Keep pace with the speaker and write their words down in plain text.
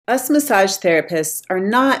Us massage therapists are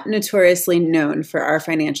not notoriously known for our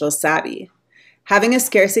financial savvy. Having a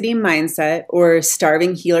scarcity mindset or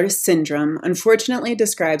starving healer syndrome unfortunately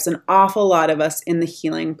describes an awful lot of us in the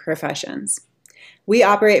healing professions. We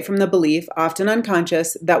operate from the belief, often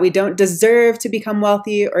unconscious, that we don't deserve to become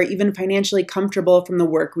wealthy or even financially comfortable from the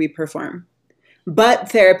work we perform. But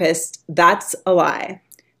therapists, that's a lie.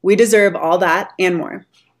 We deserve all that and more.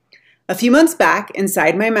 A few months back,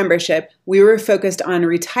 inside my membership, we were focused on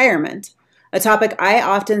retirement, a topic I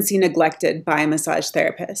often see neglected by massage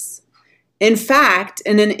therapists. In fact,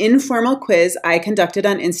 in an informal quiz I conducted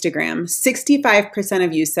on Instagram, 65%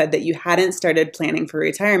 of you said that you hadn't started planning for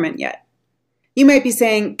retirement yet. You might be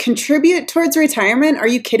saying, contribute towards retirement? Are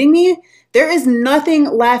you kidding me? There is nothing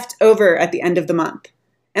left over at the end of the month.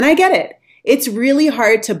 And I get it. It's really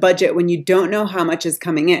hard to budget when you don't know how much is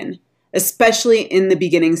coming in, especially in the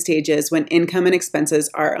beginning stages when income and expenses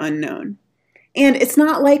are unknown. And it's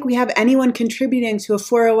not like we have anyone contributing to a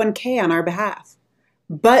 401k on our behalf.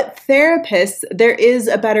 But therapists, there is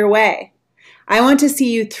a better way. I want to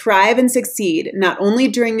see you thrive and succeed, not only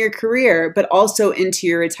during your career, but also into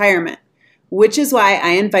your retirement, which is why I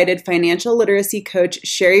invited financial literacy coach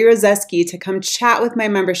Sherry Rozeski to come chat with my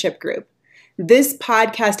membership group. This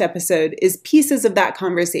podcast episode is pieces of that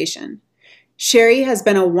conversation. Sherry has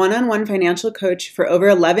been a one-on-one financial coach for over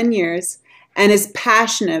 11 years and is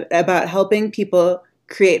passionate about helping people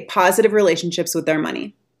create positive relationships with their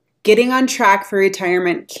money. Getting on track for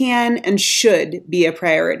retirement can and should be a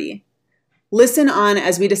priority. Listen on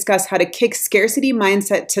as we discuss how to kick scarcity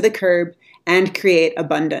mindset to the curb and create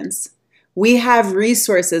abundance. We have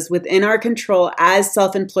resources within our control as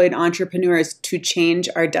self-employed entrepreneurs to change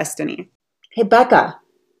our destiny. Hey, Becca,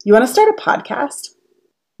 you want to start a podcast?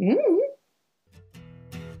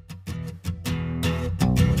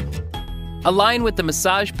 Align with the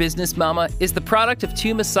Massage Business Mama is the product of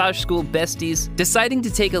two massage school besties deciding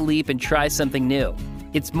to take a leap and try something new.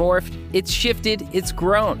 It's morphed, it's shifted, it's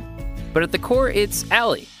grown. But at the core, it's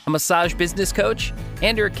Allie, a massage business coach,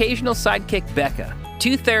 and her occasional sidekick, Becca,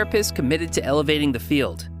 two therapists committed to elevating the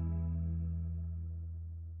field.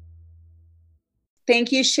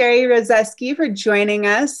 Thank you, Sherry Rozeski, for joining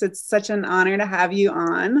us. It's such an honor to have you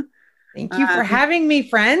on. Thank you for having me,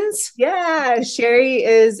 friends. Yeah, Sherry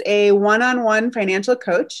is a one-on-one financial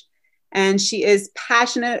coach, and she is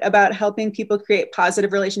passionate about helping people create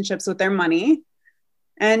positive relationships with their money.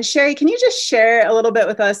 And Sherry, can you just share a little bit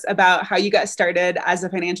with us about how you got started as a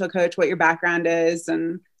financial coach, what your background is,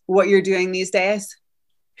 and what you're doing these days?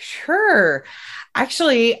 Sure.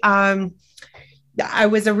 Actually, I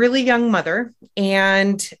was a really young mother,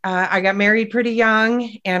 and I got married pretty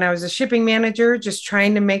young, and I was a shipping manager just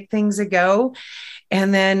trying to make things a go.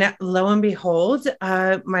 And then lo and behold,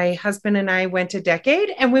 my husband and I went a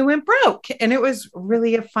decade and we went broke, and it was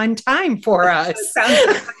really a fun time for us.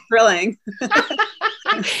 Sounds thrilling.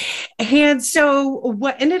 And so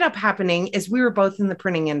what ended up happening is we were both in the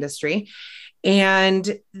printing industry,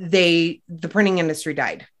 and the printing industry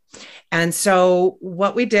died. And so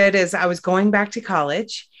what we did is I was going back to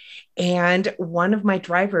college, and one of my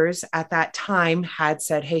drivers at that time had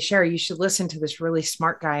said, "Hey, Sherry, you should listen to this really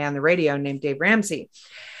smart guy on the radio named Dave Ramsey."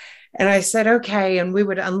 And I said, okay. And we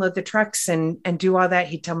would unload the trucks and do all that.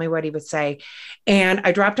 He'd tell me what he would say. And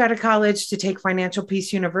I dropped out of college to take Financial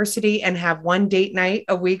Peace University and have one date night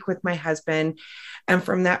a week with my husband. And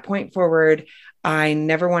from that point forward, I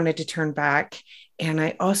never wanted to turn back. And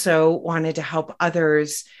I also wanted to help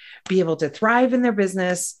others be able to thrive in their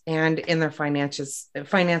business and in their finances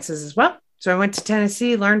as well. So I went to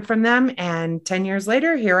Tennessee, learned from them, and 10 years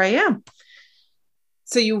later, here I am.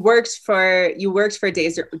 So you worked for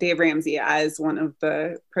Dave Ramsey as one of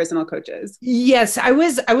the personal coaches. Yes, I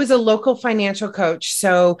was a local financial coach.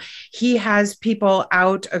 So he has people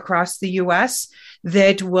out across the US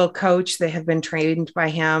that will coach. They have been trained by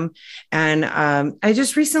him. And I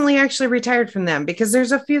just recently actually retired from them because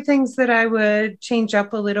there's a few things that I would change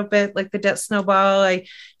up a little bit, like the debt snowball. I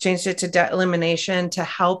changed it to debt elimination to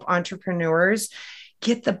help entrepreneurs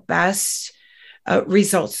get the best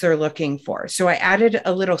results they're looking for. So I added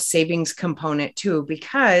a little savings component too,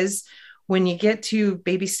 because when you get to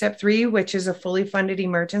baby step 3, which is a fully funded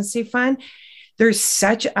emergency fund, there's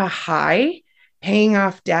such a high paying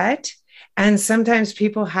off debt. And sometimes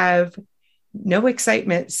people have no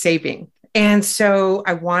excitement saving. And so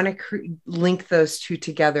I want to link those two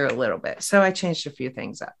together a little bit. So I changed a few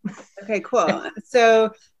things up. Okay, cool.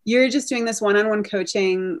 So you're just doing this one-on-one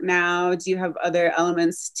coaching now. Do you have other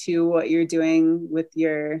elements to what you're doing with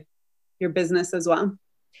your business as well?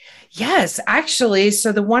 Yes, actually.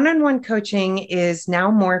 So the one-on-one coaching is now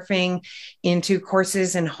morphing into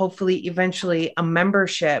courses and hopefully eventually a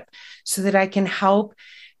membership so that I can help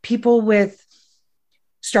people with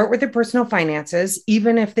start with their personal finances,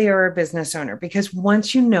 even if they are a business owner, because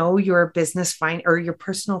once you know your or your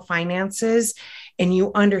personal finances and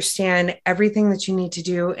you understand everything that you need to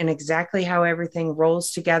do and exactly how everything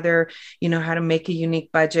rolls together, you know how to make a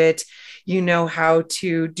unique budget, you know how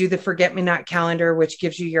to do the forget me not calendar, which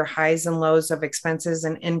gives you your highs and lows of expenses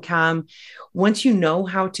and income. Once you know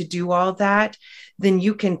how to do all that, then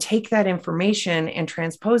you can take that information and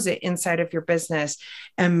transpose it inside of your business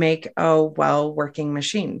and make a well-working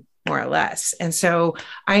machine, more or less. And so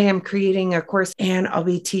I am creating a course and I'll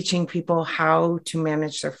be teaching people how to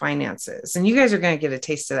manage their finances. And you guys are going to get a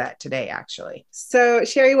taste of that today, actually. So,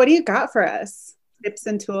 Sherry, what do you got for us? Tips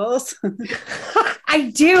and tools?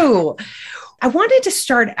 I do. I wanted to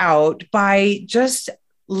start out by just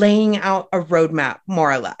laying out a roadmap, more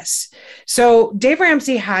or less. So Dave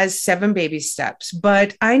Ramsey has 7 baby steps,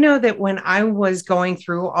 but I know that when I was going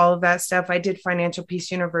through all of that stuff, I did Financial Peace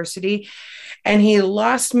University, and he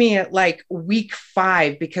lost me at like week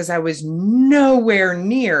 5 because I was nowhere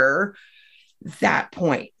near that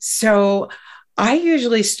point. So I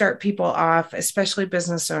usually start people off, especially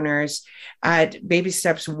business owners, at baby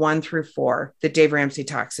steps 1 through 4 that Dave Ramsey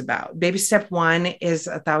talks about. Baby step 1 is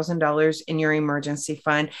 $1,000 in your emergency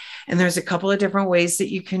fund. And there's a couple of different ways that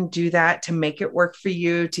you can do that to make it work for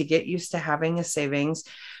you, to get used to having a savings.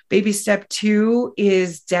 Baby step 2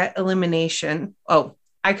 is debt elimination. Oh,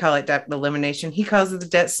 I call it debt elimination. He calls it the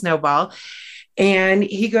debt snowball. And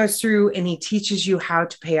he goes through and he teaches you how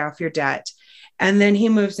to pay off your debt. And then he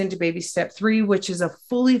moves into baby step 3, which is a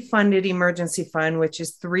fully funded emergency fund, which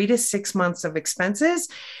is 3 to 6 months of expenses.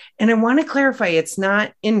 And I want to clarify, it's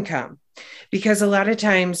not income, because a lot of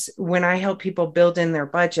times when I help people build in their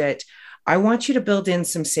budget, I want you to build in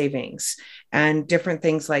some savings and different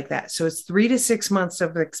things like that. So it's 3 to 6 months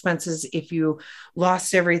of expenses if you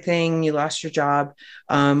lost everything, you lost your job,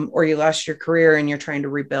 or you lost your career and you're trying to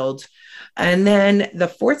rebuild. And then the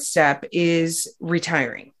 4th step is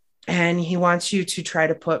retiring. And he wants you to try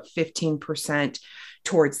to put 15%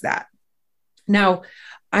 towards that. Now,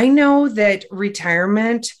 I know that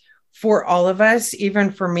retirement for all of us,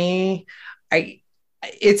 even for me,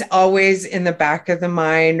 it's always in the back of the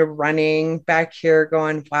mind, running back here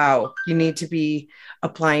going, wow, you need to be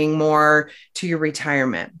applying more to your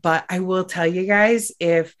retirement. But I will tell you guys,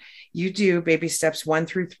 if you do baby steps 1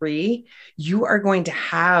 through 3, you are going to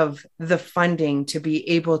have the funding to be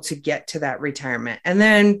able to get to that retirement. And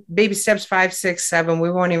then baby steps 5, 6, 7, we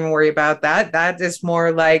won't even worry about that. That is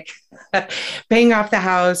more like paying off the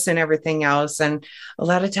house and everything else. And a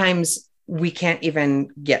lot of times we can't even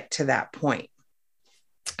get to that point.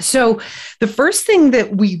 So the first thing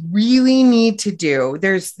that we really need to do,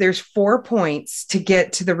 there's 4 points to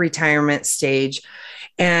get to the retirement stage.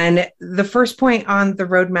 And the first point on the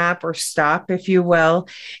roadmap, or stop, if you will,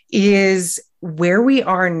 is where we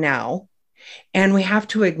are now. And we have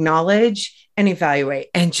to acknowledge and evaluate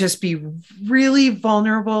and just be really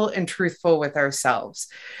vulnerable and truthful with ourselves.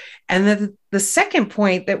 And then the second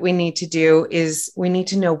point that we need to do is we need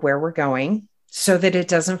to know where we're going, so that it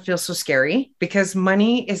doesn't feel so scary, because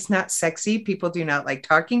money is not sexy. People do not like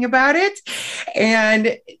talking about it.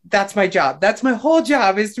 And that's my job. That's my whole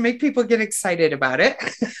job, is to make people get excited about it.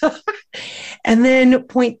 And then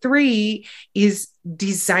point 3 is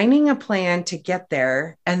designing a plan to get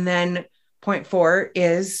there. And then point 4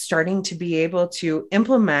 is starting to be able to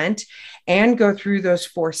implement and go through those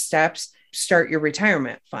 4 steps, start your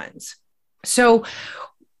retirement funds. So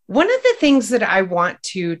one of the things that I want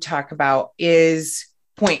to talk about is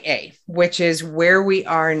point A, which is where we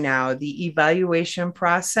are now, the evaluation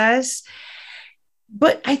process.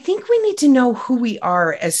 But I think we need to know who we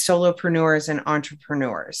are as solopreneurs and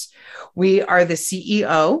entrepreneurs. We are the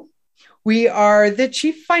CEO. We are the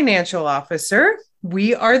chief financial officer.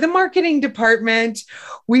 We are the marketing department.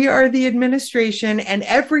 We are the administration and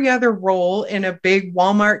every other role in a big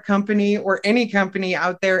Walmart company or any company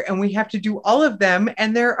out there. And we have to do all of them.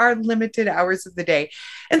 And there are limited hours of the day.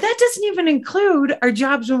 And that doesn't even include our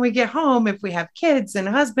jobs when we get home, if we have kids and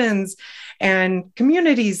husbands and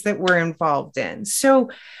communities that we're involved in.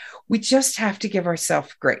 So we just have to give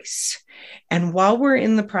ourselves grace. And while we're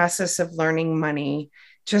in the process of learning money,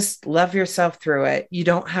 just love yourself through it. You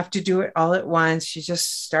don't have to do it all at once. You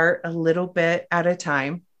just start a little bit at a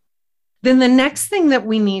time. Then the next thing that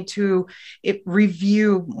we need to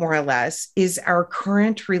review, more or less, is our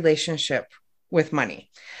current relationship with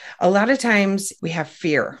money. A lot of times we have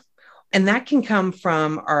fear, and that can come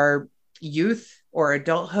from our youth or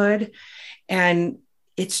adulthood. And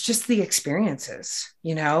it's just the experiences,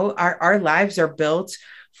 our lives are built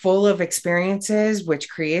full of experiences, which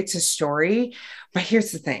creates a story. But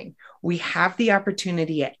here's the thing. We have the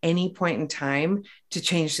opportunity at any point in time to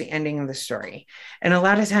change the ending of the story. And a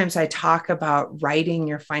lot of times I talk about writing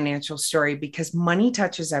your financial story because money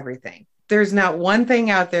touches everything. There's not one thing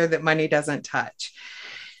out there that money doesn't touch.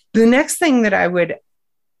 The next thing that I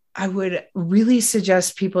would really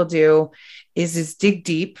suggest people do is dig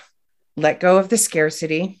deep, let go of the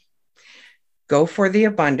scarcity, go for the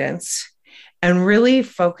abundance, and really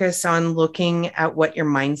focus on looking at what your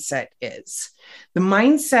mindset is. The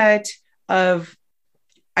mindset of,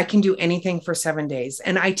 I can do anything for 7 days.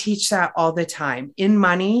 And I teach that all the time. In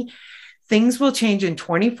money, things will change in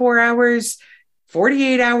 24 hours,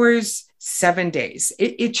 48 hours, 7 days.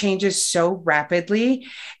 It changes so rapidly.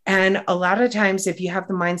 And a lot of times, if you have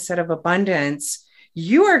the mindset of abundance,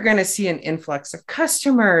 you are going to see an influx of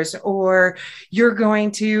customers, or you're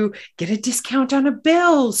going to get a discount on a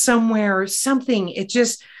bill somewhere or something. It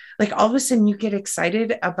just, like, all of a sudden you get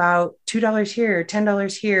excited about $2 here,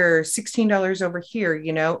 $10 here, $16 over here,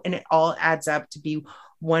 and it all adds up to be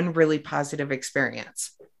one really positive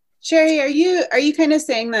experience. Sherry, are you kind of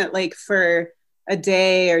saying that, like, for a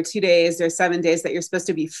day or 2 days or 7 days that you're supposed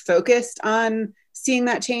to be focused on seeing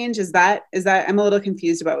that change? Is that, I'm a little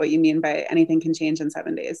confused about what you mean by anything can change in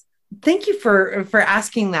 7 days. Thank you for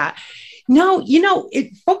asking that. No,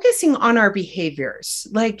 focusing on our behaviors.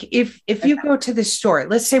 Like if you go to the store,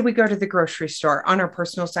 let's say we go to the grocery store on our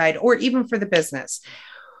personal side, or even for the business,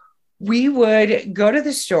 we would go to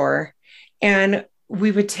the store and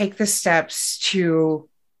we would take the steps to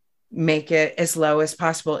make it as low as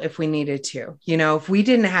possible if we needed to. If we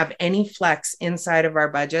didn't have any flex inside of our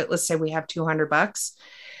budget, let's say we have $200,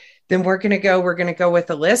 then we're going to go with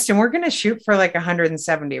a list, and we're going to shoot for like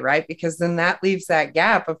 170, right? Because then that leaves that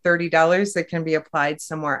gap of $30 that can be applied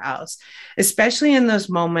somewhere else, especially in those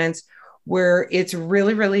moments where it's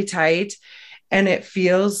really, really tight and it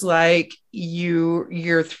feels like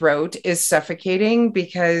your throat is suffocating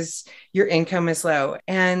because your income is low.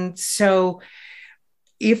 And so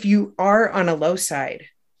if you are on a low side,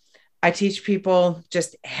 I teach people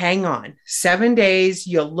just hang on. 7 days,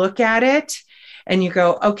 you'll look at it and you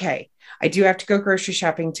go, okay, I do have to go grocery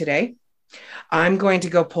shopping today. I'm going to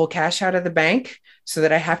go pull cash out of the bank so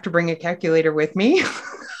that I have to bring a calculator with me.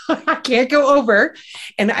 I can't go over.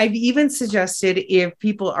 And I've even suggested, if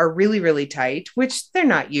people are really, really tight, which they're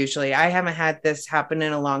not usually, I haven't had this happen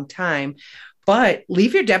in a long time, but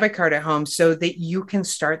leave your debit card at home so that you can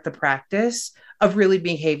start the practice of really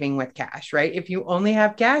behaving with cash, right? If you only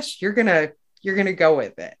have cash, you're going to go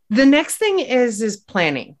with it. The next thing is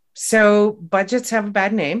planning. So budgets have a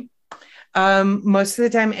bad name. Most of the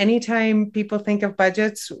time, anytime people think of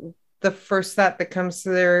budgets, the first thought that comes to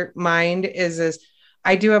their mind is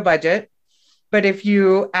I do a budget. But if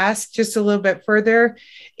you ask just a little bit further,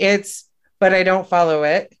 it's, but I don't follow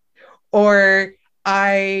it. Or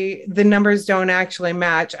the numbers don't actually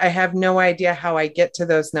match. I have no idea how I get to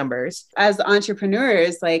those numbers. As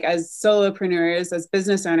entrepreneurs, like as solopreneurs, as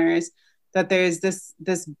business owners, that there's this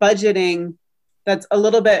budgeting that's a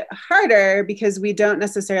little bit harder because we don't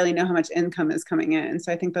necessarily know how much income is coming in.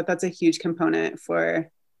 So I think that that's a huge component for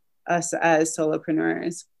us as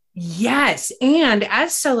solopreneurs. Yes. And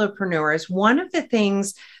as solopreneurs, one of the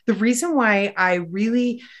things, the reason why I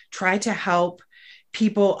really try to help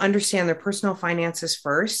people understand their personal finances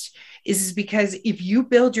first is because if you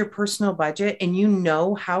build your personal budget and you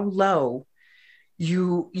know how low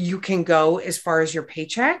you can go as far as your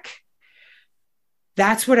paycheck,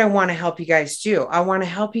 that's what I want to help you guys do. I want to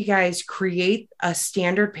help you guys create a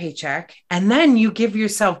standard paycheck, and then you give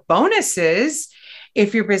yourself bonuses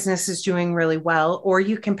if your business is doing really well, or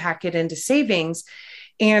you can pack it into savings.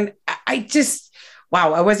 And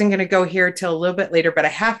wow, I wasn't going to go here till a little bit later, but I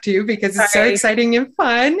have to because it's so exciting and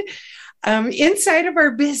fun. Inside of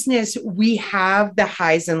our business, we have the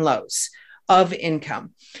highs and lows of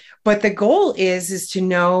income, but the goal is to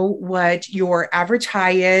know what your average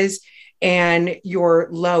high is and your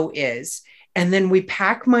low is. And then we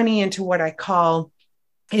pack money into what I call,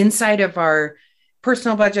 inside of our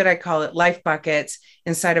personal budget, I call it life buckets.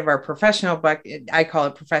 Inside of our professional bucket, I call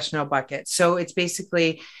it professional buckets. So it's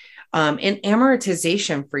basically an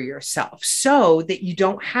amortization for yourself so that you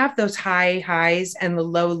don't have those high highs and the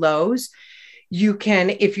low lows. You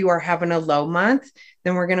can, if you are having a low month,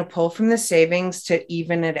 then we're going to pull from the savings to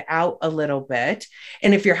even it out a little bit.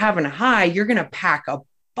 And if you're having a high, you're going to pack a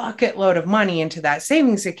bucket load of money into that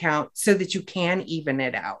savings account so that you can even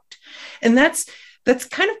it out. And that's that's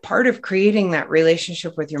kind of part of creating that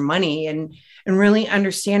relationship with your money, and really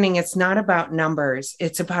understanding it's not about numbers.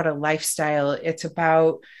 It's about a lifestyle. It's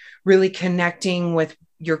about really connecting with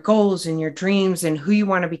your goals and your dreams and who you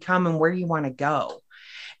want to become and where you want to go.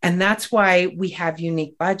 And that's why we have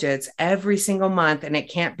unique budgets every single month, and it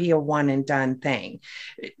can't be a one and done thing.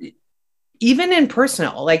 Even in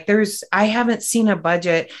personal, like I haven't seen a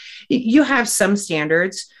budget. You have some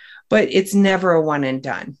standards, but it's never a one and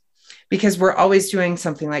done, because we're always doing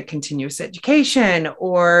something like continuous education,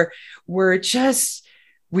 or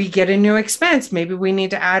we get a new expense. Maybe we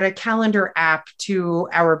need to add a calendar app to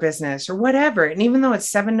our business or whatever. And even though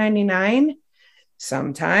it's $7.99,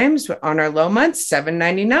 sometimes on our low months,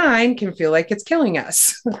 $7.99 can feel like it's killing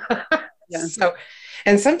us. Yeah.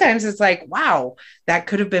 And sometimes it's like, wow, that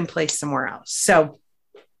could have been placed somewhere else. So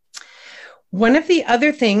one of the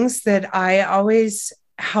other things that I always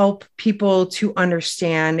help people to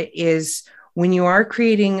understand is when you are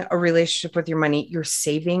creating a relationship with your money, your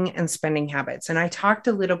saving and spending habits. And I talked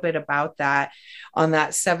a little bit about that on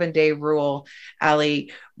that 7-day rule,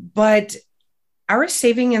 Allie, but our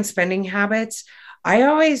saving and spending habits, I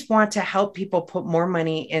always want to help people put more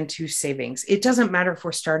money into savings. It doesn't matter if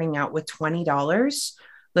we're starting out with $20.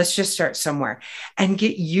 Let's just start somewhere and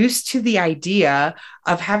get used to the idea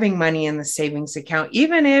of having money in the savings account.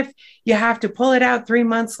 Even if you have to pull it out 3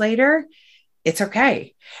 months later, it's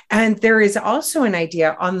okay. And there is also an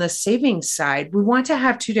idea on the savings side. We want to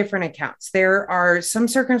have 2 different accounts. There are some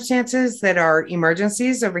circumstances that are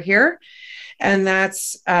emergencies over here. And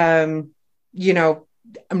that's, I'm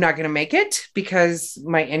not going to make it because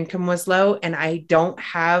my income was low and I don't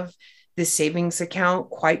have the savings account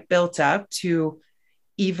quite built up to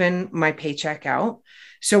even my paycheck out.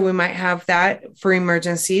 So we might have that for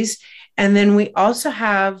emergencies. And then we also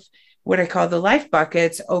have what I call the life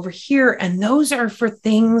buckets over here. And those are for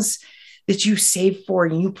things that you save for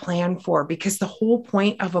and you plan for, because the whole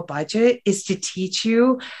point of a budget is to teach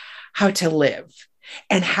you how to live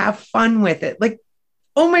and have fun with it. Like,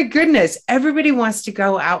 oh my goodness, everybody wants to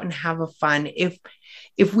go out and have a fun.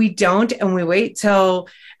 If we don't, and we wait till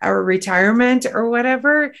our retirement or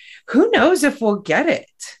whatever, who knows if we'll get it?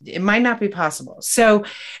 It might not be possible. So,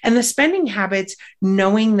 and the spending habits,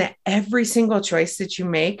 knowing that every single choice that you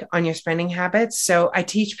make on your spending habits. So I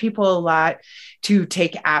teach people a lot to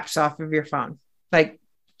take apps off of your phone. Like,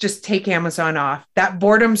 just take Amazon off. That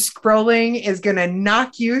boredom scrolling is going to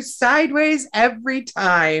knock you sideways every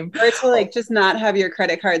time. Or to just not have your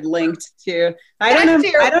credit card linked to, I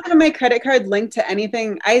don't have my credit card linked to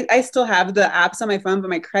anything. I still have the apps on my phone, but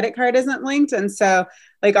my credit card isn't linked. And so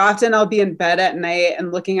often I'll be in bed at night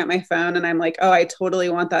and looking at my phone and I'm like, oh, I totally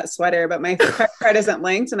want that sweater, but my credit card isn't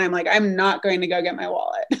linked. And I'm like, I'm not going to go get my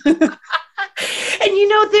wallet.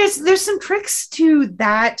 And there's some tricks to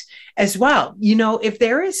that as well. If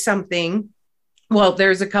there is something, well,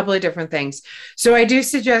 there's a couple of different things. So I do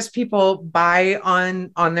suggest people buy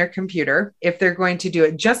on their computer if they're going to do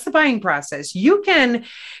it. Just the buying process. You can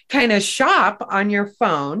kind of shop on your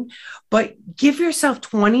phone, but give yourself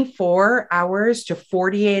 24 hours to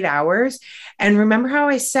 48 hours. And remember how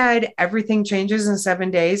I said everything changes in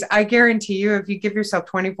 7 days? I guarantee you, if you give yourself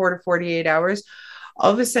 24 to 48 hours,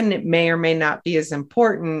 all of a sudden it may or may not be as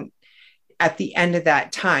important at the end of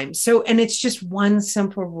that time. So, and it's just one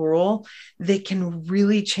simple rule that can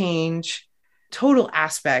really change total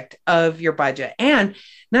aspect of your budget. And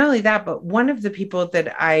not only that, but one of the people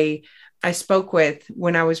that I spoke with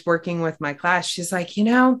when I was working with my class, she's like,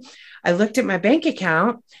 I looked at my bank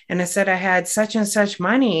account and I said I had such and such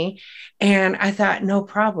money. And I thought, no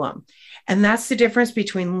problem. And that's the difference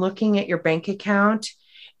between looking at your bank account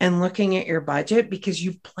and looking at your budget, because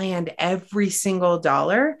you've planned every single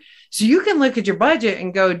dollar. So you can look at your budget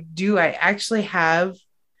and go, do I actually have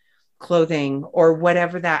clothing or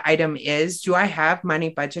whatever that item is? Do I have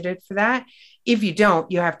money budgeted for that? If you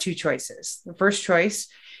don't, you have 2 choices. The first choice,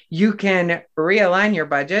 you can realign your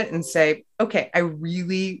budget and say, okay, I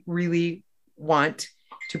really, really want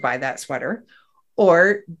to buy that sweater.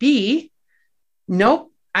 Or B, nope.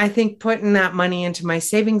 I think putting that money into my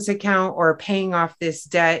savings account or paying off this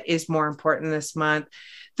debt is more important this month.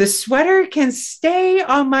 The sweater can stay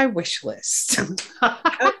on my wish list.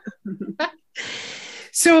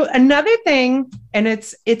 So another thing, and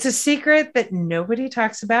it's a secret that nobody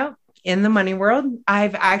talks about in the money world.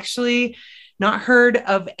 I've actually not heard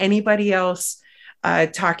of anybody else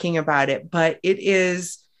talking about it, but it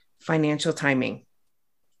is financial timing.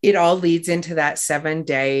 It all leads into that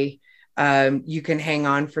 7-day. You can hang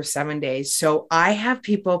on for 7 days. So I have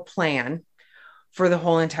people plan for the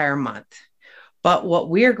whole entire month, But what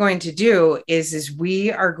we are going to do is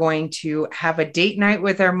we are going to have a date night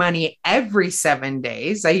with our money every 7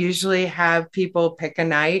 days. I usually have people pick a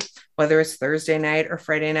night, whether it's Thursday night or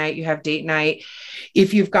Friday night, you have date night.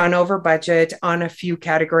 If you've gone over budget on a few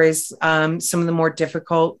categories, some of the more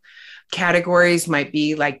difficult categories might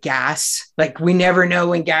be like gas. Like we never know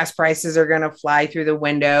when gas prices are going to fly through the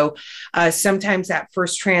window. Sometimes that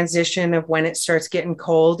first transition of when it starts getting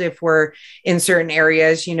cold, if we're in certain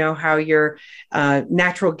areas, you know how your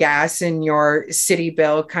natural gas and your city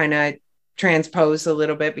bill kind of transpose a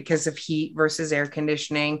little bit because of heat versus air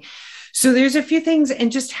conditioning. So there's a few things,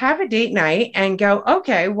 and just have a date night and go,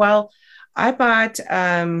 okay, well, I bought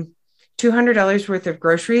 $200 worth of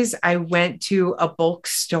groceries. I went to a bulk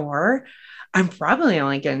store. I'm probably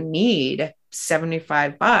only going to need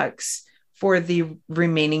 $75 for the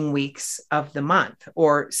remaining weeks of the month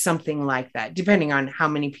or something like that, depending on how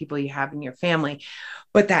many people you have in your family.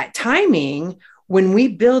 But that timing, when we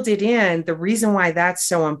build it in, the reason why that's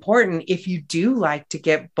so important, if you do like to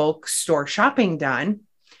get bulk store shopping done,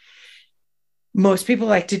 most people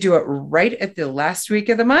like to do it right at the last week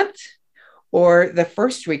of the month or the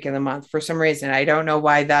first week of the month for some reason. I don't know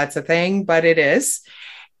why that's a thing, but it is.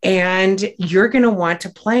 And you're going to want to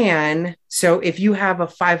plan. So if you have a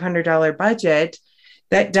 $500 budget,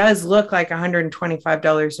 that does look like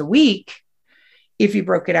 $125 a week if you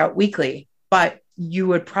broke it out weekly, but you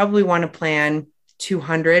would probably want to plan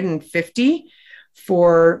 250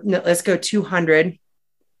 for, let's go 200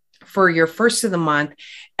 for your first of the month.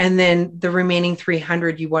 And then the remaining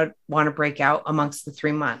 300 you want to break out amongst the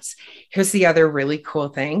 3 months. Here's the other really cool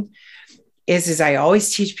thing is I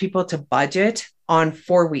always teach people to budget on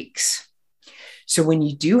 4 weeks. So when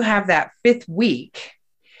you do have that 5th week,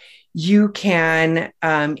 you can,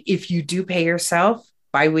 if you do pay yourself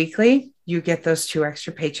biweekly, you get those 2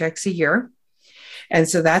 extra paychecks a year. And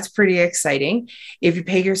so that's pretty exciting. If you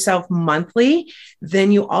pay yourself monthly,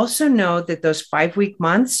 then you also know that those 5-week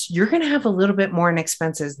months, you're going to have a little bit more in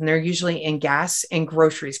expenses, and they're usually in gas and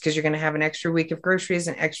groceries because you're going to have an extra week of groceries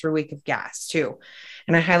and extra week of gas too.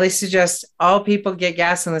 And I highly suggest all people get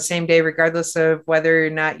gas on the same day, regardless of whether or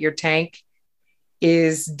not your tank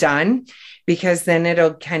is done, because then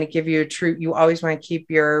it'll kind of give you a true, you always want to keep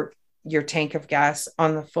your tank of gas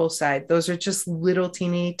on the full side. Those are just little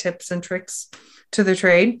teeny tips and tricks to the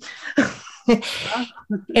trade.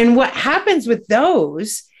 And what happens with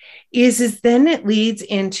those is then it leads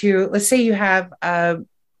into, let's say you have,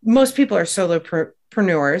 most people are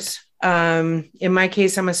solopreneurs. In my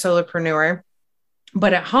case, I'm a solopreneur,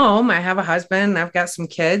 but at home, I have a husband, I've got some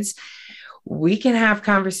kids. We can have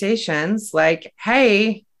conversations like,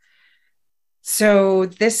 hey, so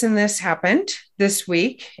this and this happened this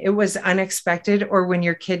week. It was unexpected. Or when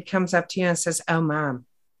your kid comes up to you and says, oh, Mom,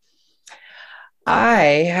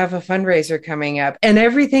 I have a fundraiser coming up and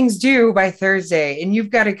everything's due by Thursday, and you've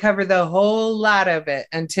got to cover the whole lot of it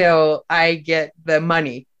until I get the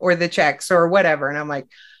money or the checks or whatever. And I'm like,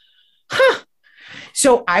 huh.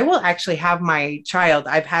 So I will actually have my child,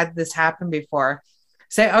 I've had this happen before,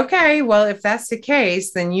 say, okay, well, if that's the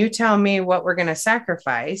case, then you tell me what we're going to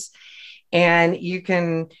sacrifice, and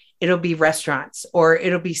it'll be restaurants or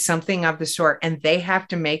it'll be something of the sort. And they have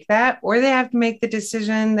to make that, or they have to make the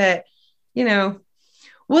decision that, you know,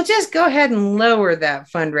 we'll just go ahead and lower that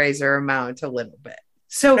fundraiser amount a little bit.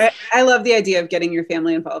 So I love the idea of getting your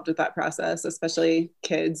family involved with that process, especially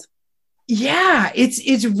kids. Yeah,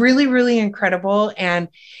 it's really, really incredible. And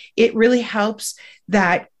it really helps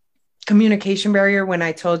that communication barrier. When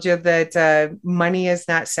I told you that money is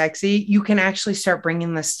not sexy, you can actually start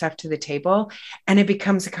bringing this stuff to the table and it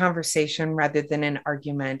becomes a conversation rather than an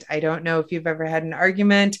argument. I don't know if you've ever had an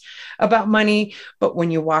argument about money, but when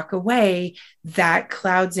you walk away, that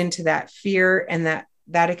clouds into that fear, and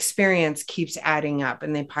that experience keeps adding up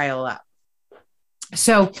and they pile up.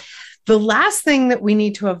 So the last thing that we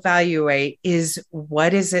need to evaluate is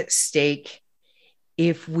what is at stake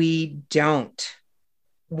if we don't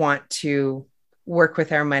want to work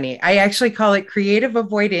with our money. I actually call it creative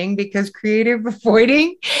avoiding, because creative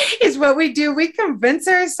avoiding is what we do. We convince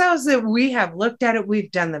ourselves that we have looked at it, we've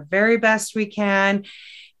done the very best we can.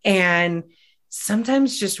 And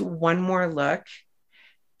sometimes just one more look,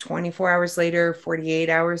 24 hours later, 48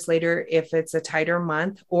 hours later, if it's a tighter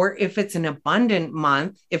month, or if it's an abundant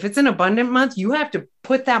month. If it's an abundant month, you have to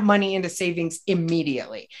put that money into savings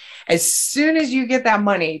immediately. As soon as you get that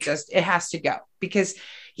money, it has to go, because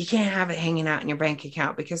you can't have it hanging out in your bank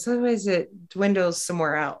account, because otherwise it dwindles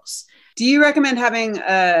somewhere else. Do you recommend having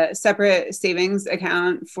a separate savings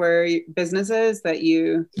account for businesses that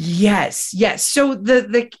you? Yes. So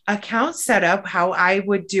the account setup, how I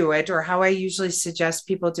would do it, or how I usually suggest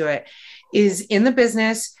people do it, is in the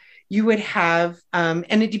business, you would have,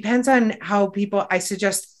 and it depends on how people, I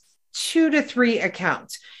suggest 2 to 3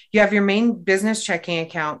 accounts. You have your main business checking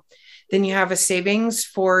account. Then you have a savings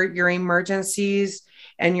for your emergencies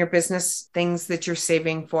and your business things that you're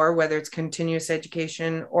saving for, whether it's continuous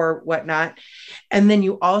education or whatnot. And then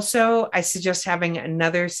you also, I suggest having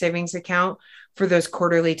another savings account for those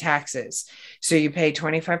quarterly taxes. So you pay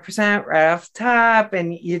 25% right off the top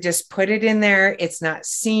and you just put it in there. It's not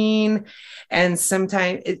seen. And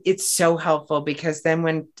sometimes it's so helpful because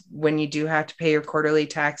then when you do have to pay your quarterly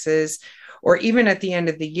taxes, or even at the end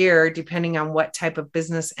of the year, depending on what type of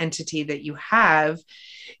business entity that you have,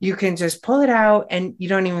 you can just pull it out and you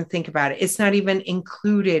don't even think about it. It's not even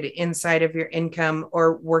included inside of your income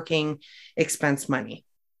or working expense money.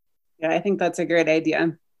 Yeah, I think that's a great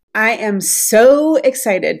idea. I am so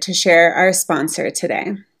excited to share our sponsor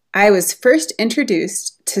today. I was first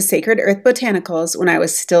introduced to Sacred Earth Botanicals when I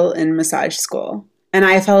was still in massage school, and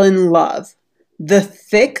I fell in love. The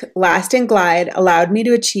thick, lasting glide allowed me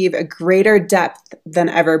to achieve a greater depth than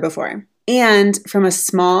ever before, and from a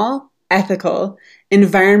small, ethical,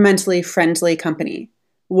 environmentally friendly company.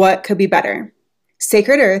 What could be better?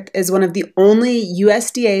 Sacred Earth is one of the only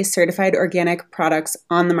USDA certified organic products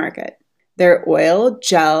on the market. Their oil,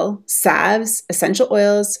 gel, salves, essential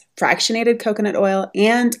oils, fractionated coconut oil,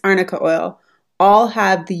 and arnica oil all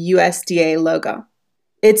have the USDA logo.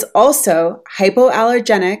 It's also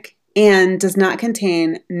hypoallergenic and does not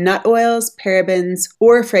contain nut oils, parabens,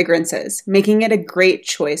 or fragrances, making it a great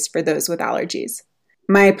choice for those with allergies.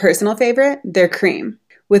 My personal favorite, their cream.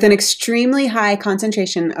 With an extremely high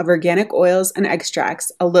concentration of organic oils and extracts,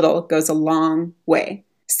 a little goes a long way,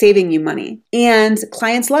 saving you money. And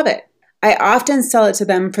clients love it. I often sell it to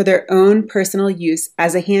them for their own personal use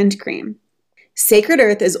as a hand cream. Sacred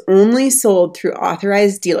Earth is only sold through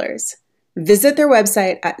authorized dealers. Visit their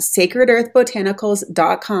website at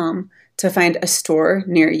sacredearthbotanicals.com to find a store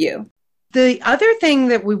near you. The other thing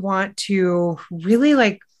that we want to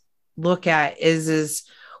really look at is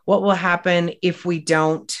what will happen if we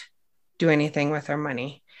don't do anything with our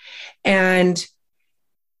money. And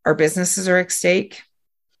our businesses are at stake.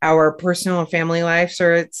 Our personal and family lives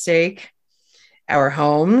are at stake, our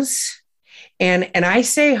homes. And I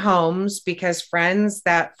say homes because friends,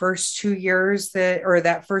 that first 2 years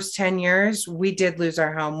that first 10 years, we did lose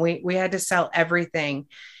our home. We had to sell everything,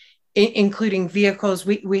 including vehicles.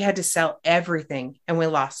 We had to sell everything and we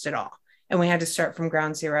lost it all. And we had to start from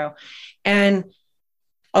ground zero. And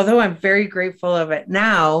although I'm very grateful of it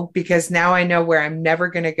now, because now I know where I'm never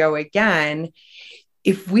going to go again,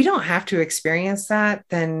 if we don't have to experience that,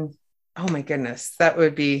 then, oh my goodness, it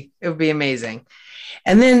would be amazing.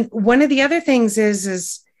 And then one of the other things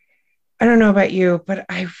is, I don't know about you, but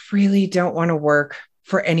I really don't want to work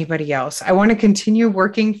for anybody else. I want to continue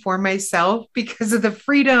working for myself because of the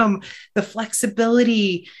freedom, the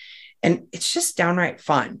flexibility, and it's just downright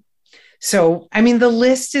fun. So, I mean, the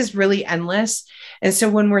list is really endless. And so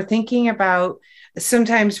when we're thinking about,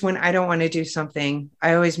 sometimes when I don't want to do something,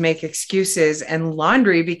 I always make excuses and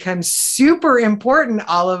laundry becomes super important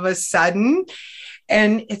all of a sudden.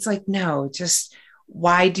 And it's like, no, just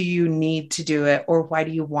why do you need to do it? Or why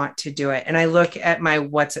do you want to do it? And I look at my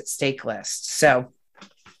what's at stake list. So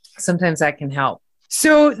sometimes that can help.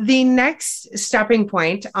 So the next stopping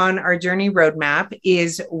point on our journey roadmap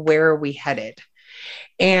is, where are we headed?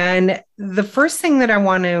 And the first thing that I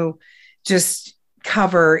want to just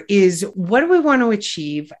cover is, what do we want to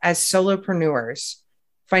achieve as solopreneurs,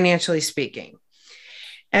 financially speaking?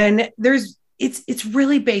 And it's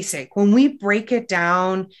really basic. When we break it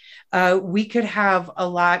down, we could have a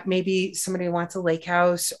lot. Maybe somebody wants a lake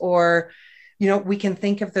house, or, we can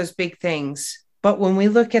think of those big things. But when we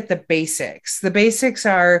look at the basics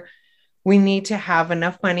are, we need to have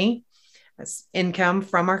enough money as income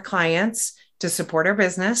from our clients to support our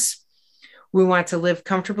business. We want to live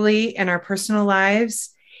comfortably in our personal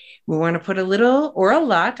lives. We want to put a little or a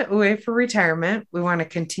lot away for retirement. We want to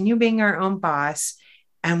continue being our own boss.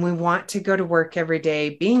 And we want to go to work every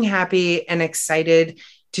day, being happy and excited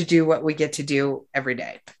to do what we get to do every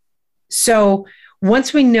day. So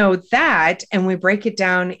once we know that, and we break it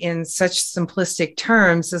down in such simplistic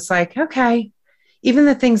terms, it's like, okay, even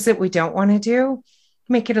the things that we don't want to do,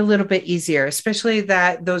 make it a little bit easier, especially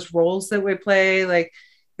those roles that we play, like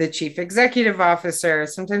the chief executive officer.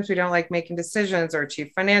 Sometimes we don't like making decisions, or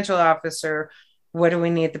chief financial officer. What do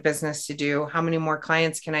we need the business to do? How many more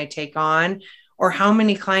clients can I take on? Or how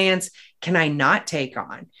many clients can I not take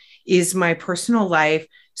on? Is my personal life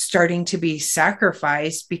starting to be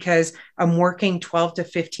sacrificed because I'm working 12 to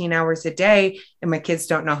 15 hours a day and my kids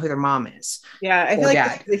don't know who their mom is? Yeah, I feel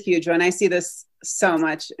like this is a huge one. I see this so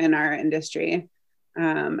much in our industry.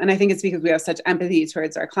 And I think it's because we have such empathy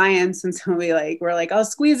towards our clients. And so we're like, I'll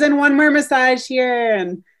squeeze in one more massage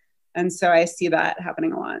here. And so I see that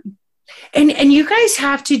happening a lot. And you guys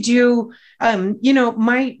have to do,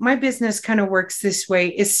 my business kind of works this way.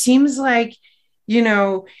 It seems like,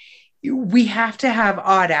 we have to have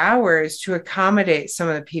odd hours to accommodate some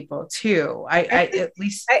of the people too.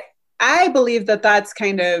 I believe that that's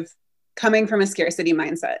kind of coming from a scarcity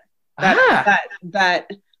mindset. That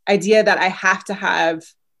idea that I have to have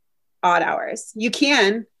odd hours. You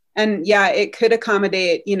can, and yeah, it could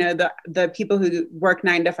accommodate, the people who work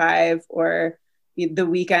 9 to 5 or the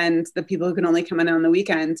weekends, the people who can only come in on the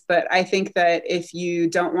weekends. But I think that if you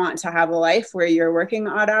don't want to have a life where you're working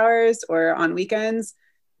odd hours or on weekends,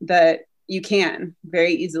 that you can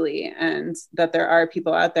very easily, and that there are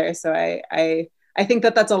people out there. So I think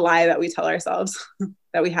that that's a lie that we tell ourselves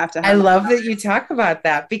that we have to have. I love that you talk about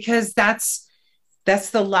that, because that's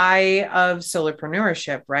the lie of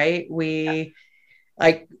solopreneurship, right? We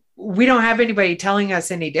don't have anybody telling us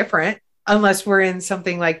any different, unless we're in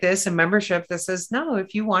something like this, a membership that says, no,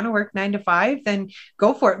 if you want to work 9 to 5, then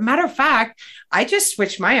go for it. Matter of fact, I just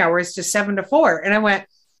switched my hours to 7 to 4. And I went,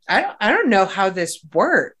 I don't know how this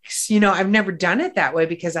works. I've never done it that way,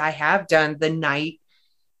 because I have done the night,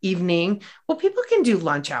 evening. Well, people can do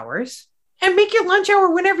lunch hours and make your lunch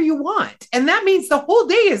hour whenever you want. And that means the whole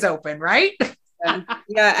day is open, right?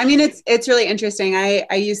 Yeah. I mean, it's really interesting.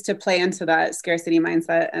 I used to play into that scarcity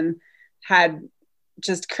mindset and had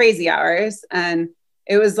just crazy hours. And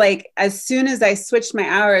it was like, as soon as I switched my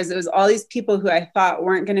hours, it was all these people who I thought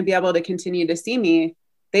weren't going to be able to continue to see me.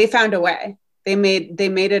 They found a way. They made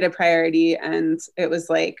it a priority, and it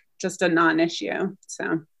was like just a non-issue.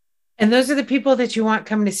 So, and those are the people that you want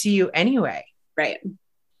coming to see you anyway. Right.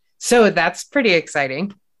 So that's pretty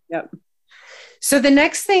exciting. Yep. So the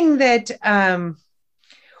next thing that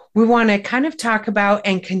we want to kind of talk about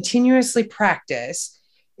and continuously practice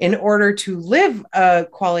in order to live a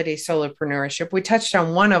quality solopreneurship, we touched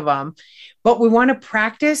on one of them, but we want to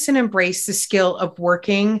practice and embrace the skill of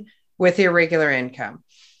working with irregular income.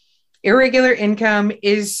 Irregular income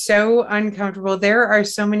is so uncomfortable. There are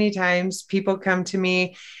so many times people come to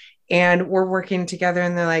me and we're working together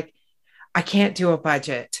and they're like, I can't do a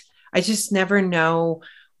budget. I just never know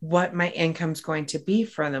what my income's going to be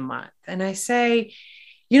for the month. And I say,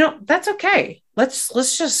 that's okay.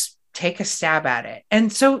 Let's just take a stab at it.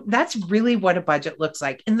 And so that's really what a budget looks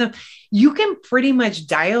like. And you can pretty much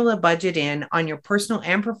dial a budget in on your personal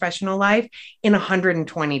and professional life in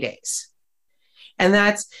 120 days. And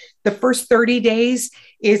that's the first 30 days.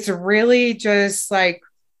 It's really just like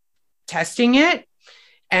testing it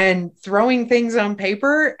and throwing things on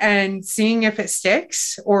paper and seeing if it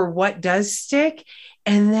sticks or what does stick.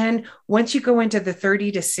 And then once you go into the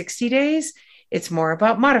 30 to 60 days, it's more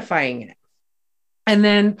about modifying it. And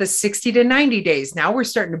then the 60 to 90 days, now we're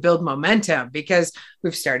starting to build momentum because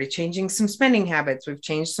we've started changing some spending habits. We've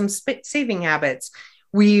changed some saving habits.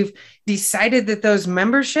 We've decided that those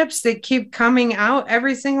memberships that keep coming out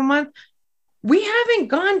every single month, we haven't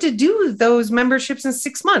gone to do those memberships in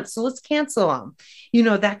 6 months. So let's cancel them,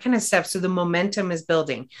 that kind of stuff. So the momentum is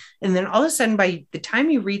building. And then all of a sudden, by the time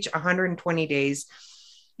you reach 120 days,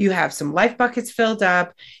 you have some life buckets filled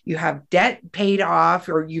up, you have debt paid off,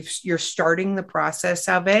 or you're starting the process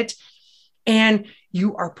of it, and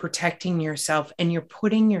you are protecting yourself and you're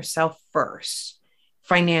putting yourself first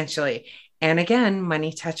financially. And again,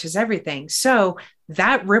 money touches everything. So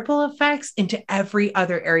that ripple effects into every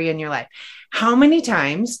other area in your life. How many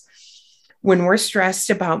times when we're stressed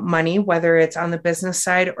about money, whether it's on the business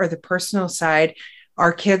side or the personal side,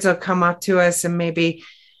 our kids will come up to us and maybe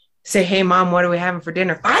say, hey, Mom, what are we having for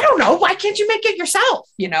dinner? I don't know. Why can't you make it yourself?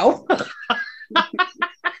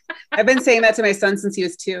 I've been saying that to my son since he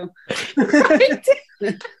was 2. Right?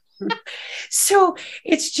 So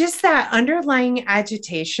it's just that underlying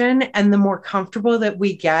agitation, and the more comfortable that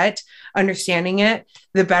we get understanding it,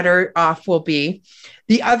 the better off we'll be.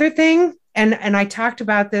 The other thing, and I talked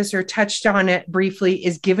about this or touched on it briefly,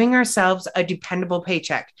 is giving ourselves a dependable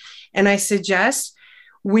paycheck. And I suggest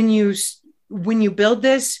when you build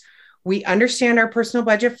this, we understand our personal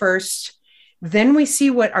budget first, then we see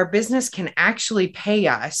what our business can actually pay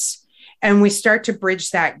us, and we start to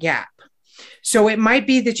bridge that gap. So it might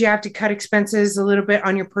be that you have to cut expenses a little bit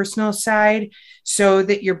on your personal side so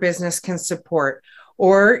that your business can support.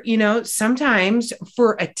 Or, sometimes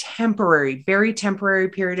for a very temporary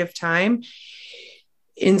period of time,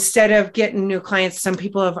 instead of getting new clients, some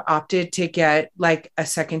people have opted to get like a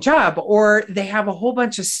second job, or they have a whole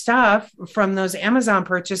bunch of stuff from those Amazon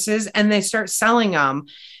purchases and they start selling them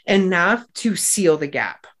enough to seal the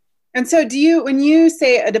gap. And so when you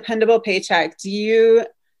say a dependable paycheck, do you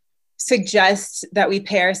suggest that we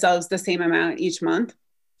pay ourselves the same amount each month?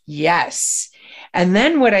 Yes. And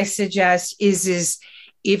then what I suggest is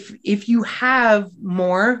if you have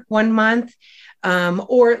more one month,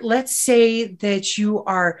 or let's say that you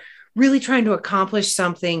are really trying to accomplish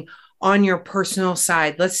something on your personal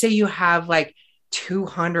side. Let's say you have like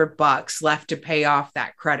 $200 left to pay off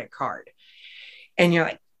that credit card. And you're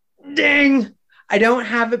like, dang, I don't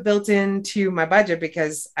have it built into my budget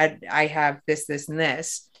because I have this, and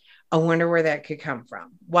this. I wonder where that could come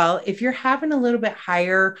from. Well, if you're having a little bit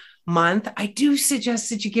higher month, I do suggest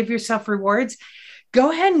that you give yourself rewards.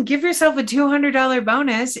 Go ahead and give yourself a $200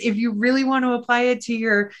 bonus if you really want to apply it to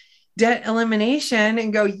your debt elimination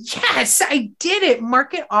and go, yes, I did it.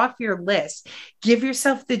 Mark it off your list. Give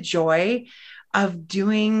yourself the joy of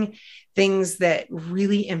doing things that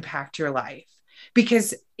really impact your life.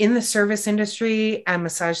 Because in the service industry, and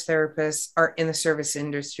massage therapists are in the service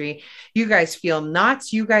industry, you guys feel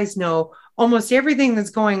knots. You guys know almost everything that's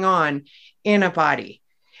going on in a body,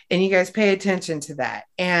 and you guys pay attention to that.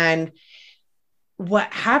 And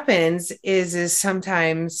what happens is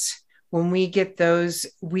sometimes when we get those,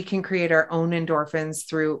 we can create our own endorphins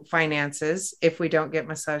through finances if we don't get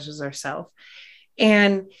massages ourselves.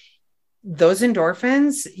 And those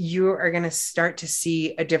endorphins, you are going to start to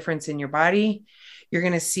see a difference in your body. You're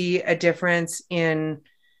going to see a difference in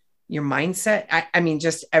your mindset. I mean,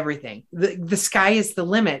 just everything. The sky is the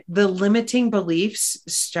limit. The limiting beliefs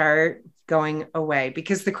start going away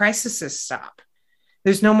because the crises stop.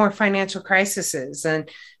 There's no more financial crises. And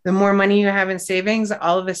the more money you have in savings,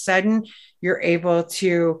 all of a sudden you're able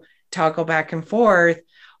to toggle back and forth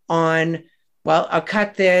on, well, I'll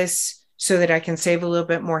cut this so that I can save a little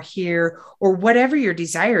bit more here, or whatever your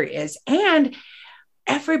desire is. And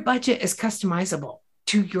every budget is customizable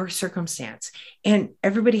to your circumstance. And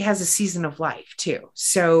everybody has a season of life too.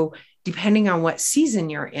 So depending on what season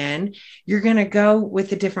you're in, you're going to go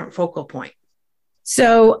with a different focal point.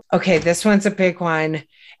 So, okay, this one's a big one.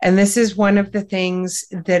 And this is one of the things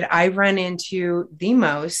that I run into the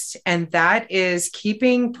most. And that is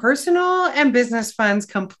keeping personal and business funds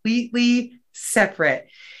completely separate.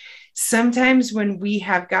 Sometimes when we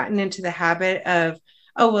have gotten into the habit of,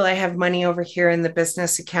 oh, well, I have money over here in the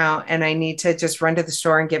business account and I need to just run to the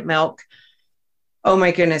store and get milk. Oh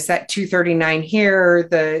my goodness, that $2.39 here,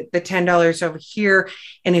 the $10 over here.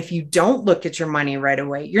 And if you don't look at your money right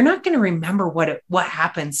away, you're not going to remember what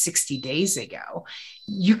happened 60 days ago.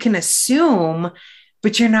 You can assume,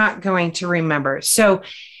 but you're not going to remember. So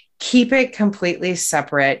keep it completely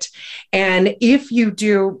separate. And if you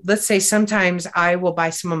do, let's say sometimes I will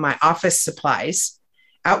buy some of my office supplies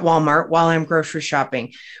at Walmart while I'm grocery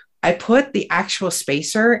shopping. I put the actual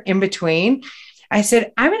spacer in between. I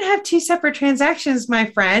said, I'm going to have 2 separate transactions, my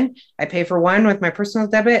friend. I pay for one with my personal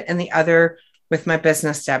debit and the other with my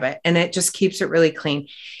business debit. And it just keeps it really clean.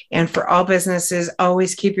 And for all businesses,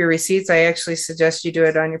 always keep your receipts. I actually suggest you do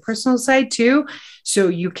it on your personal side too, so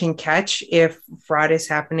you can catch if fraud is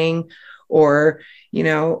happening or,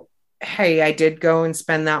 hey, I did go and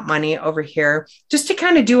spend that money over here, just to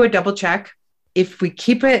kind of do a double check. If we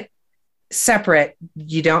keep it separate,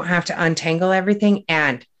 you don't have to untangle everything.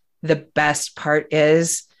 And the best part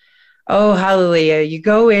is, oh, hallelujah, you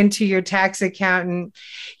go into your tax accountant,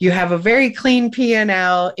 you have a very clean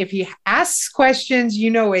P&L. If he asks questions,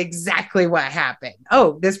 you know exactly what happened.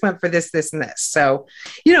 Oh, this went for this, this, and this. So,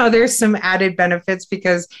 there's some added benefits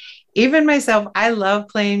because even myself, I love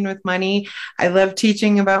playing with money. I love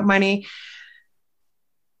teaching about money.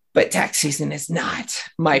 But tax season is not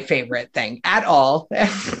my favorite thing at all.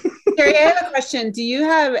 Carrie, I have a question. Do you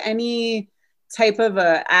have any type of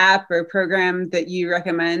a app or program that you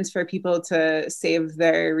recommend for people to save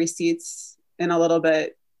their receipts in a little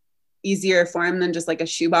bit easier form than just like a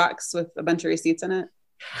shoebox with a bunch of receipts in it?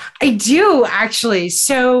 I do actually.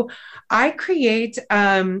 So I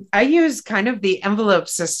use kind of the envelope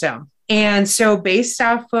system. And so based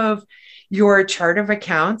off of your chart of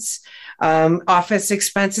accounts, office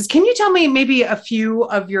expenses. Can you tell me maybe a few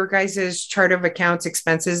of your guys' chart of accounts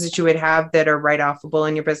expenses that you would have that are write-offable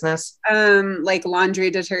in your business? Like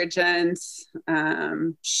laundry detergent,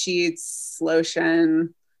 sheets,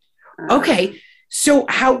 lotion. Okay. So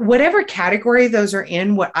whatever category those are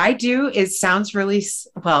in, what I do is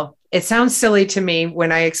it sounds silly to me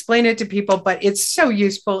when I explain it to people, but it's so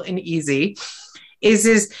useful and easy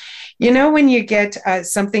is when you get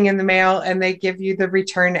something in the mail and they give you the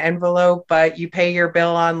return envelope, but you pay your bill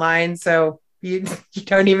online, so you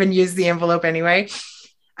don't even use the envelope anyway.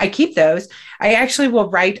 I keep those. I actually will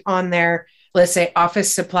write on there, let's say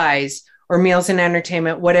office supplies or meals and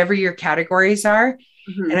entertainment, whatever your categories are.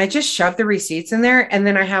 Mhm. and I just shove the receipts in there. And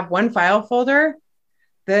then I have one file folder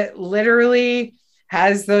that literally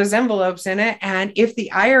has those envelopes in it. And if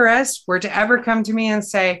the IRS were to ever come to me and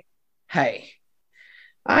say, hey,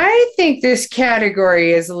 I think this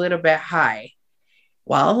category is a little bit high,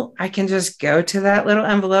 well, I can just go to that little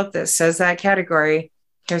envelope that says that category.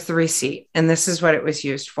 Here's the receipt, and this is what it was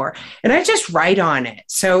used for. And I just write on it.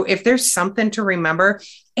 So if there's something to remember,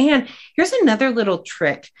 and here's another little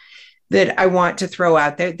trick that I want to throw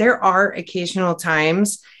out there. There are occasional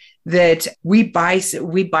times that we buy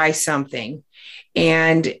something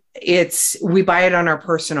and we buy it on our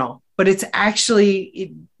personal, but it's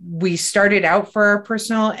actually, we started out for our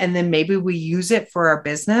personal and then maybe we use it for our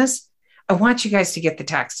business. I want you guys to get the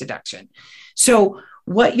tax deduction. So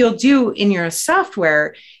what you'll do in your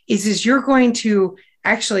software is you're going to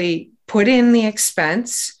actually put in the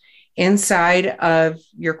expense inside of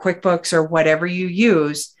your QuickBooks or whatever you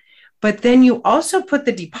use. But then you also put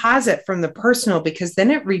the deposit from the personal, because then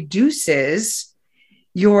it reduces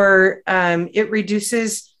how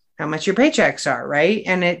much your paychecks are, right?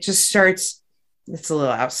 And it just starts, it's a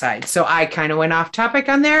little outside. So I kind of went off topic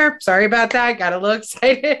on there. Sorry about that. Got a little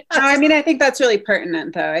excited. No, I mean, I think that's really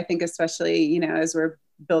pertinent though. I think especially, as we're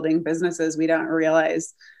building businesses, we don't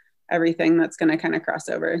realize everything that's going to kind of cross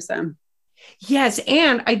over. So yes.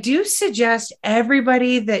 And I do suggest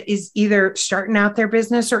everybody that is either starting out their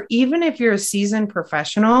business or even if you're a seasoned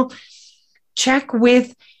professional, check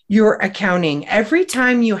with your accounting. Every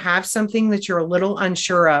time you have something that you're a little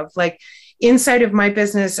unsure of, like inside of my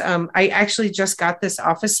business, I actually just got this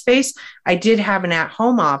office space. I did have an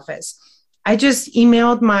at-home office. I just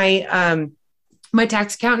emailed my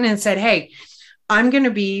tax accountant and said, hey, I'm going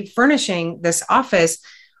to be furnishing this office.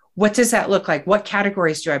 What does that look like? What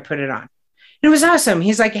categories do I put it on? It was awesome.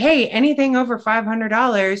 He's like, hey, anything over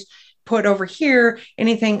 $500, put over here.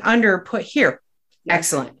 Anything under, put here. Yeah.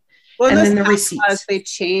 Excellent. Well, and then the receipts. They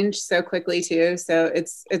change so quickly too. So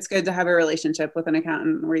it's good to have a relationship with an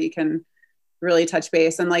accountant where you can really touch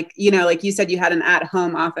base. And like you said, you had an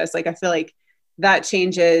at-home office. Like, I feel like that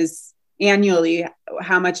changes annually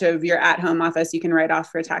how much of your at-home office you can write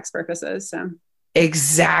off for tax purposes. So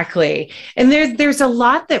exactly. And there's a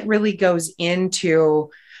lot that really goes into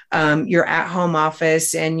your at-home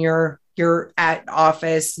office and your at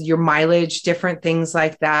office, your mileage, different things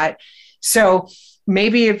like that. So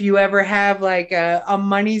maybe if you ever have like a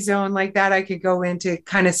money zone like that, I could go into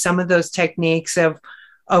kind of some of those techniques of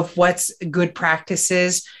what's good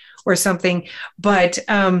practices or something. But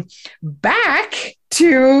back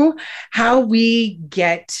to how we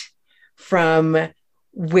get from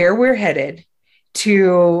where we're headed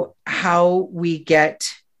to how we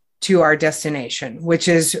get to our destination, which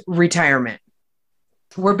is retirement.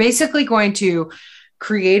 We're basically going to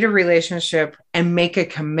create a relationship and make a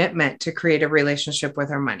commitment to create a relationship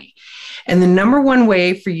with our money. And the number one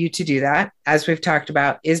way for you to do that, as we've talked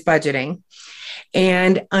about, is budgeting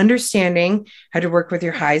and understanding how to work with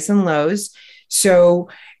your highs and lows. So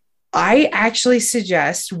I actually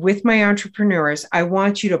suggest with my entrepreneurs, I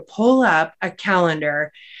want you to pull up a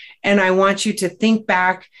calendar and I want you to think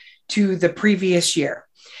back to the previous year.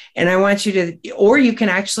 And I want you to, or you can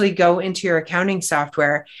actually go into your accounting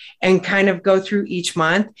software and kind of go through each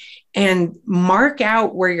month and mark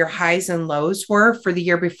out where your highs and lows were for the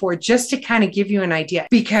year before, just to kind of give you an idea,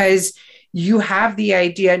 because you have the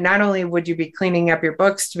idea, not only would you be cleaning up your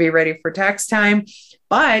books to be ready for tax time,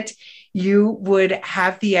 but you would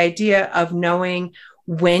have the idea of knowing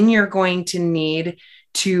when you're going to need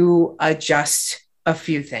to adjust a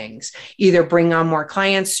few things, either bring on more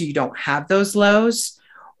clients so you don't have those lows,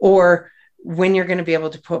 or when you're going to be able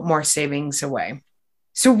to put more savings away.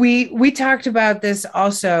 So we talked about this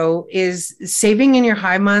also, is saving in your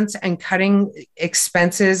high months and cutting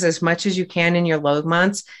expenses as much as you can in your low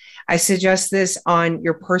months. I suggest this on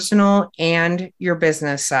your personal and your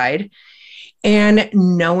business side, and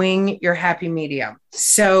knowing your happy medium.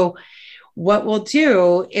 So what we'll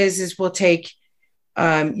do is we'll take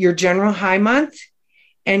your general high month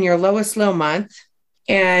and your lowest low month,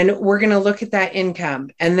 and we're going to look at that income.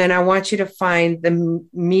 And then I want you to find the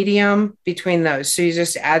medium between those. So you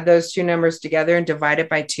just add those two numbers together and divide it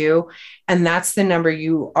by 2. And that's the number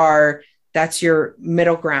that's your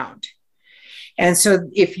middle ground. And so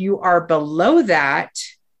if you are below that,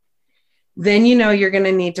 then you're going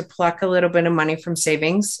to need to pluck a little bit of money from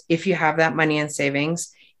savings if you have that money in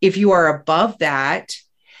savings. If you are above that,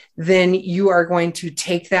 then you are going to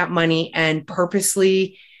take that money and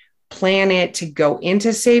purposely plan it to go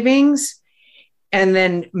into savings, and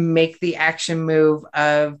then make the action move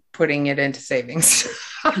of putting it into savings.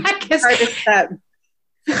 I guess hardest step.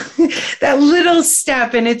 that little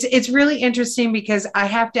step. And it's really interesting because I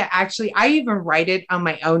have to I even write it on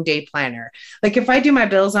my own day planner. Like if I do my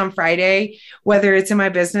bills on Friday, whether it's in my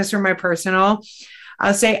business or my personal,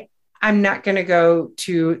 I'll say, I'm not going to go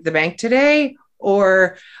to the bank today,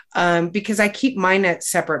 or because I keep mine at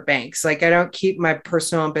separate banks. Like I don't keep my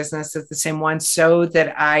personal and business at the same one so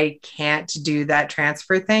that I can't do that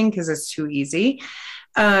transfer thing because it's too easy.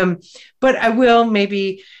 But I will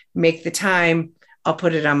maybe make the time. I'll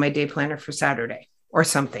put it on my day planner for Saturday or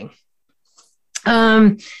something.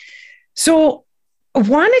 So I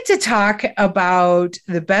wanted to talk about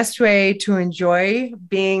the best way to enjoy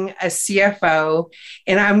being a CFO.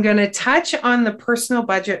 And I'm going to touch on the personal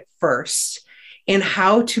budget first and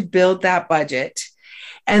how to build that budget.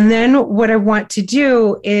 And then what I want to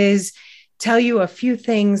do is tell you a few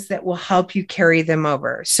things that will help you carry them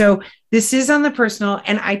over. So this is on the personal,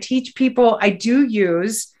 and I teach people, I do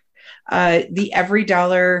use the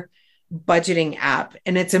EveryDollar budgeting app.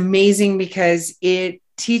 And it's amazing because it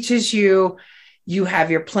teaches you, you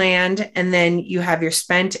have your planned and then you have your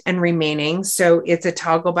spent and remaining. So it's a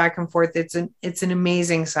toggle back and forth. It's an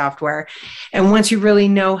amazing software. And once you really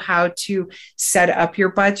know how to set up your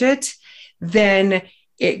budget, then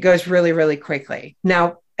it goes really, really quickly.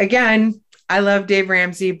 Now, again, I love Dave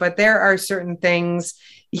Ramsey, but there are certain things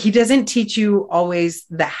he doesn't teach you always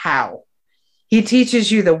the how. He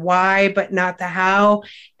teaches you the why, but not the how.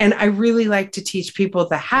 And I really like to teach people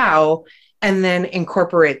the how and then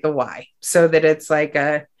incorporate the why so that it's like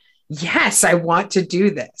yes, I want to do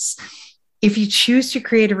this. If you choose to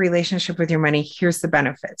create a relationship with your money, here's the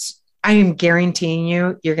benefits. I am guaranteeing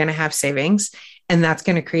you're going to have savings, and that's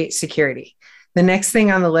going to create security. The next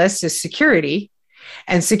thing on the list is security,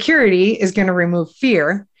 and security is going to remove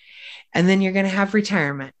fear. And then you're going to have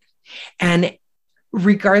retirement. And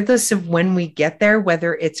regardless of when we get there,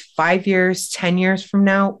 whether it's 5 years, 10 years from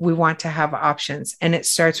now, we want to have options. And it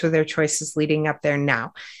starts with our choices leading up there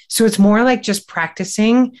now. So it's more like just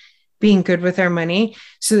practicing being good with our money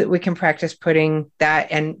so that we can practice putting that.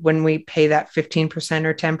 And when we pay that 15%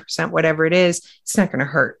 or 10%, whatever it is, it's not going to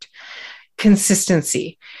hurt.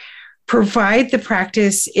 Consistency. Provide the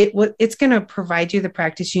practice. It's going to provide you the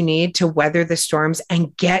practice you need to weather the storms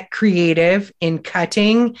and get creative in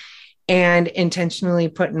cutting and intentionally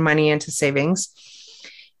putting money into savings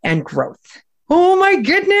and growth. Oh my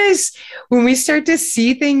goodness. When we start to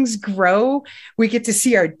see things grow, we get to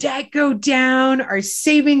see our debt go down, our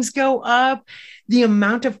savings go up, the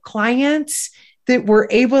amount of clients that we're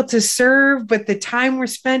able to serve, but the time we're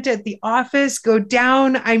spent at the office go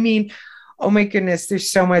down. I mean, oh my goodness, there's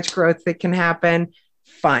so much growth that can happen.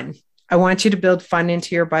 Fun. I want you to build fun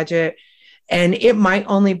into your budget. And it might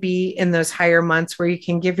only be in those higher months where you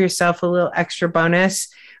can give yourself a little extra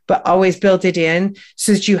bonus, but always build it in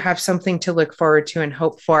so that you have something to look forward to and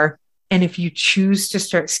hope for. And if you choose to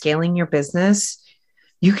start scaling your business,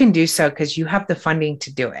 you can do so because you have the funding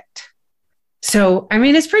to do it. So, I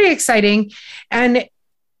mean, it's pretty exciting. And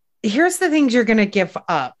here's the things you're going to give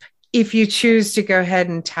up if you choose to go ahead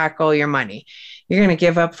and tackle your money. You're going to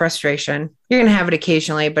give up frustration. You're going to have it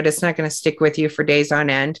occasionally, but it's not going to stick with you for days on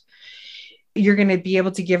end. You're going to be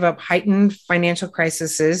able to give up heightened financial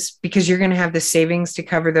crises because you're going to have the savings to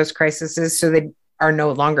cover those crises so they are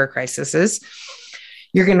no longer crises.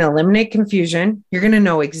 You're going to eliminate confusion. You're going to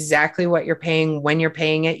know exactly what you're paying when you're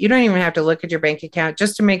paying it. You don't even have to look at your bank account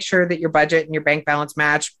just to make sure that your budget and your bank balance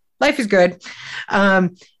match. Life is good.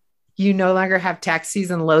 You no longer have tax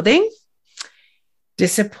season loathing.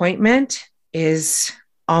 Disappointment is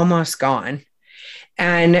almost gone.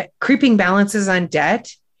 And creeping balances on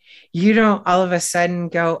debt, you don't all of a sudden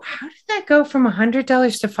go, how did that go from $100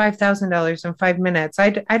 to $5,000 in 5 minutes? I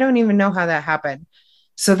don't even know how that happened.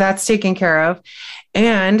 So that's taken care of.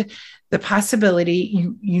 And the possibility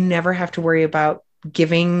you never have to worry about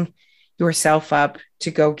giving yourself up to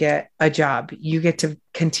go get a job. You get to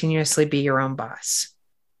continuously be your own boss.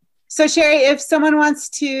 So Sherry, if someone wants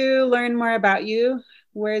to learn more about you,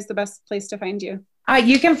 where's the best place to find you?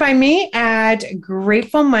 You can find me at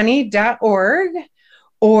gratefulmoney.org.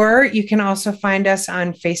 Or you can also find us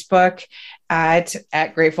on Facebook at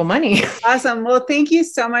Grateful Money. Awesome. Well, thank you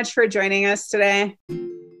so much for joining us today.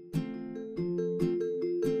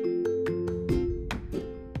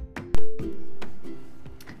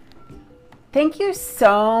 Thank you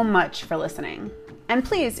so much for listening. And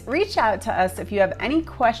please reach out to us if you have any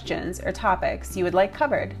questions or topics you would like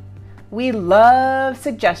covered. We love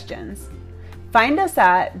suggestions. Find us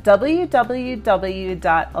at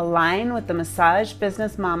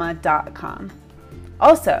www.alignwiththemassagebusinessmama.com.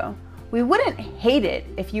 Also, We wouldn't hate it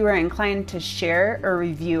if you were inclined to share or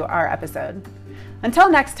review our episode.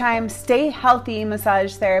 Until next time, stay healthy,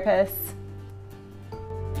 massage therapists.